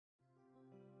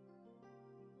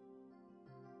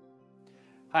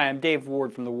Hi, I'm Dave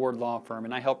Ward from the Ward Law Firm,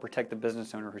 and I help protect the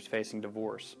business owner who's facing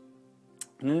divorce.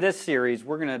 And in this series,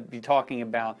 we're going to be talking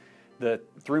about the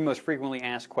 3 most frequently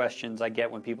asked questions I get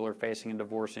when people are facing a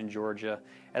divorce in Georgia,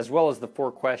 as well as the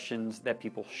 4 questions that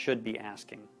people should be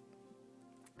asking.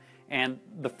 And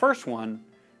the first one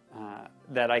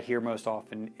that I hear most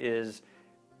often is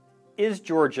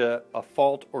Georgia a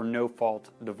fault or no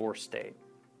fault divorce state?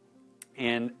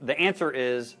 And the answer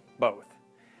is both.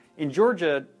 In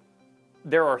Georgia,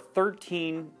 there are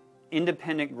 13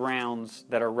 independent grounds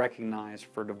that are recognized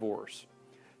for divorce.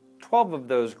 12 of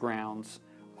those grounds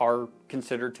are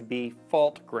considered to be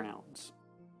fault grounds.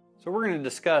 So we're going to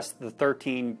discuss the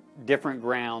 13 different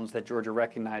grounds that Georgia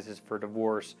recognizes for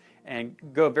divorce and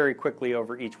go very quickly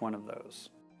over each one of those.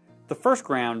 The first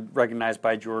ground recognized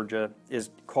by Georgia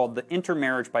is called the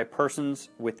intermarriage by persons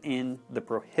within the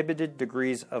prohibited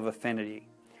degrees of affinity.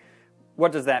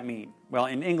 What does that mean? Well,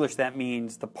 in English that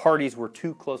means the parties were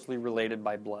too closely related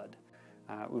by blood.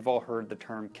 We've all heard the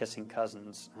term kissing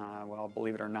cousins. Well,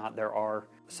 believe it or not, there are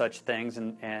such things,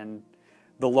 and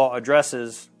the law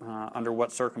addresses under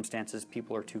what circumstances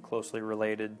people are too closely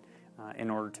related in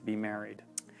order to be married.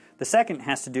 The second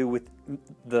has to do with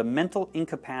the mental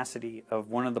incapacity of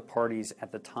one of the parties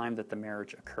at the time that the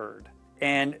marriage occurred.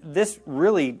 And this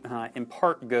really, in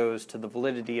part, goes to the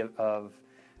validity of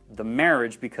the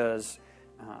marriage, because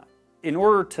in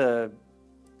order to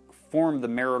form the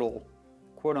marital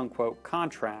quote-unquote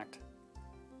contract,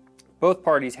 both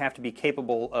parties have to be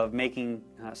capable of making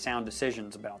sound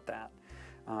decisions about that.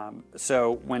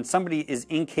 So when somebody is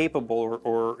incapable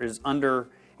or is under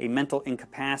a mental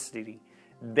incapacity,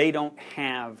 they don't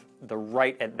have the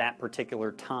right at that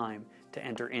particular time to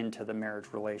enter into the marriage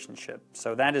relationship.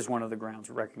 So that is one of the grounds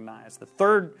recognized. The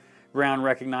third ground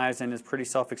recognized, and is pretty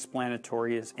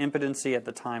self-explanatory, is impotency at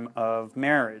the time of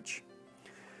marriage.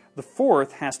 The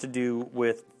fourth has to do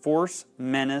with force,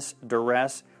 menace,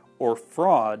 duress, or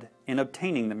fraud in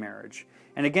obtaining the marriage.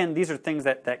 And again, these are things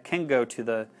that can go to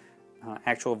the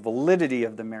actual validity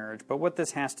of the marriage, but what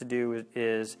this has to do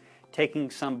is taking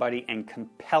somebody and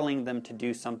compelling them to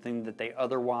do something that they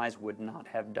otherwise would not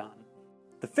have done.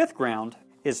 The fifth ground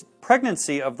is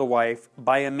pregnancy of the wife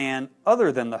by a man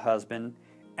other than the husband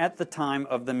at the time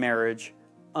of the marriage,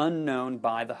 unknown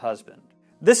by the husband.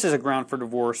 This is a ground for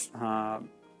divorce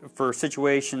for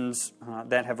situations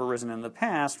that have arisen in the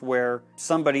past where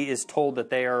somebody is told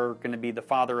that they are going to be the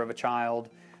father of a child.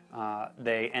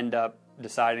 They end up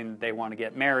deciding that they want to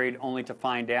get married, only to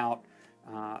find out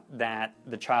that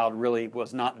the child really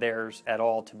was not theirs at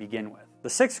all to begin with. The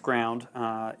sixth ground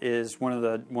is one of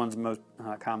the ones most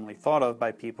commonly thought of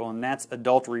by people, and that's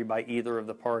adultery by either of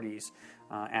the parties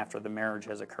after the marriage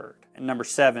has occurred. And number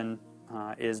 7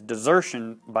 is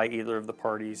desertion by either of the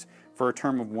parties for a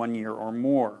term of 1 year or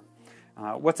more.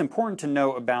 What's important to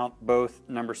know about both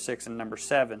number 6 and number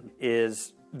 7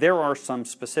 is there are some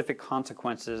specific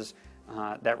consequences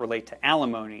that relate to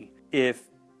alimony if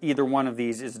either one of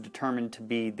these is determined to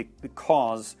be the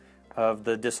cause of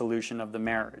the dissolution of the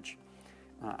marriage.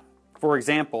 For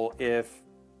example, if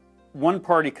one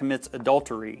party commits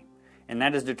adultery and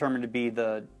that is determined to be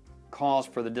the cause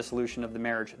for the dissolution of the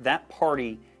marriage, that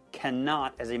party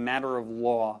cannot, as a matter of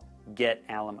law, get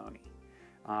alimony.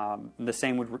 The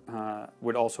same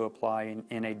would also apply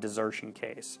in a desertion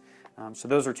case. So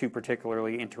those are 2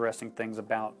 particularly interesting things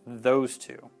about those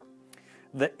 2.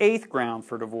 The 8th ground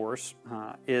for divorce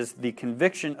is the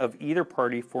conviction of either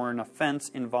party for an offense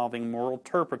involving moral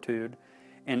turpitude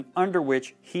and under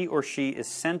which he or she is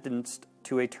sentenced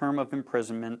to a term of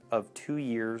imprisonment of 2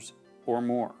 years or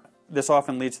more. This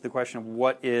often leads to the question of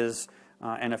what is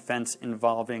an offense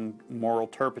involving moral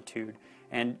turpitude.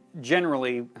 And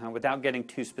generally, without getting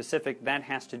too specific, that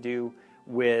has to do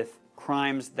with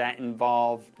crimes that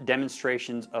involve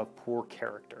demonstrations of poor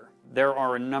character. There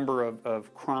are a number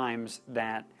of crimes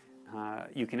that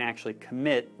you can actually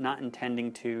commit, not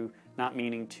intending to, not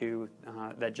meaning to,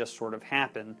 that just sort of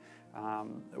happen.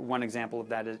 One example of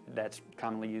that that's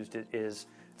commonly used is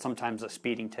sometimes a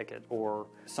speeding ticket or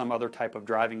some other type of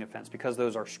driving offense. Because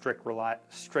those are strict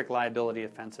liability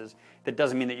offenses, that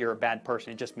doesn't mean that you're a bad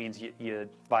person. It just means you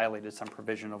violated some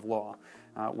provision of law,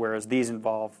 whereas these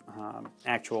involve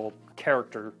actual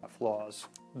character flaws.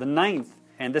 The 9th,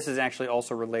 and this is actually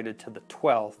also related to the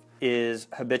 12th, is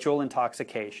habitual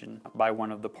intoxication by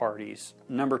one of the parties.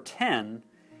 Number 10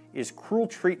 is cruel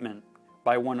treatment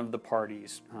by one of the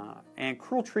parties. And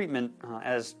cruel treatment,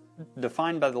 as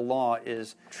defined by the law,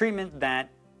 is treatment that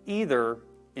either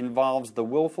involves the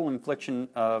willful infliction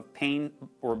of pain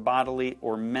or bodily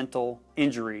or mental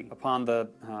injury upon the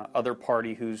other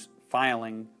party who's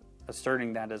filing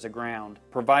asserting that as a ground,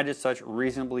 provided such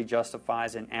reasonably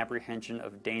justifies an apprehension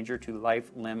of danger to life,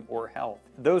 limb, or health.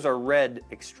 Those are read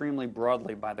extremely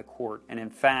broadly by the court, and in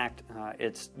fact,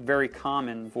 it's very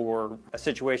common for a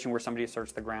situation where somebody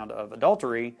asserts the ground of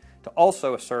adultery to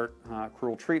also assert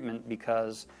cruel treatment,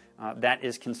 because that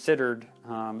is considered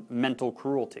mental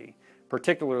cruelty,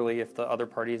 particularly if the other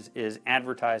party is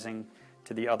advertising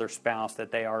to the other spouse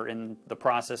that they are in the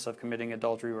process of committing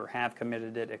adultery or have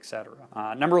committed it, etc.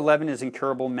 Number 11 is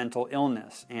incurable mental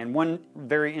illness. And one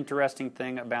very interesting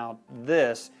thing about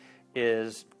this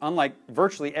is, unlike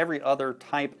virtually every other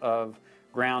type of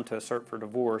ground to assert for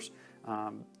divorce,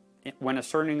 when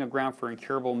asserting a ground for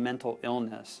incurable mental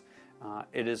illness,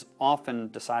 it is often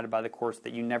decided by the courts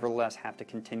that you nevertheless have to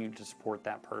continue to support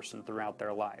that person throughout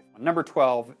their life. Number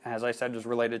 12, as I said, is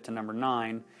related to number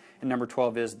 9, and number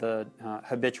 12 is the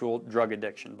habitual drug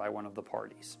addiction by one of the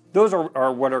parties. Those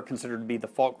are what are considered to be the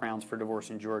fault grounds for divorce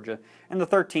in Georgia. And the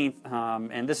 13th,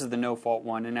 and this is the no-fault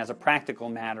one, and as a practical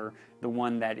matter, the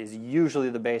one that is usually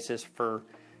the basis for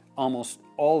almost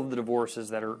all of the divorces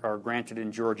that are granted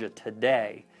in Georgia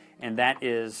today, and that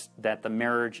is that the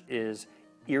marriage is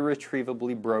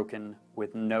irretrievably broken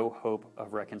with no hope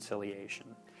of reconciliation.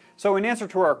 So in answer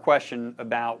to our question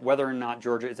about whether or not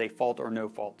Georgia is a fault or no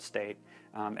fault state,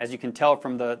 as you can tell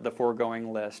from the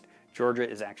foregoing list, Georgia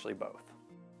is actually both.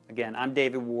 Again, I'm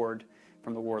David Ward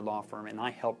from the Ward Law Firm, and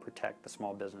I help protect the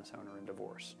small business owner in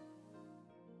divorce.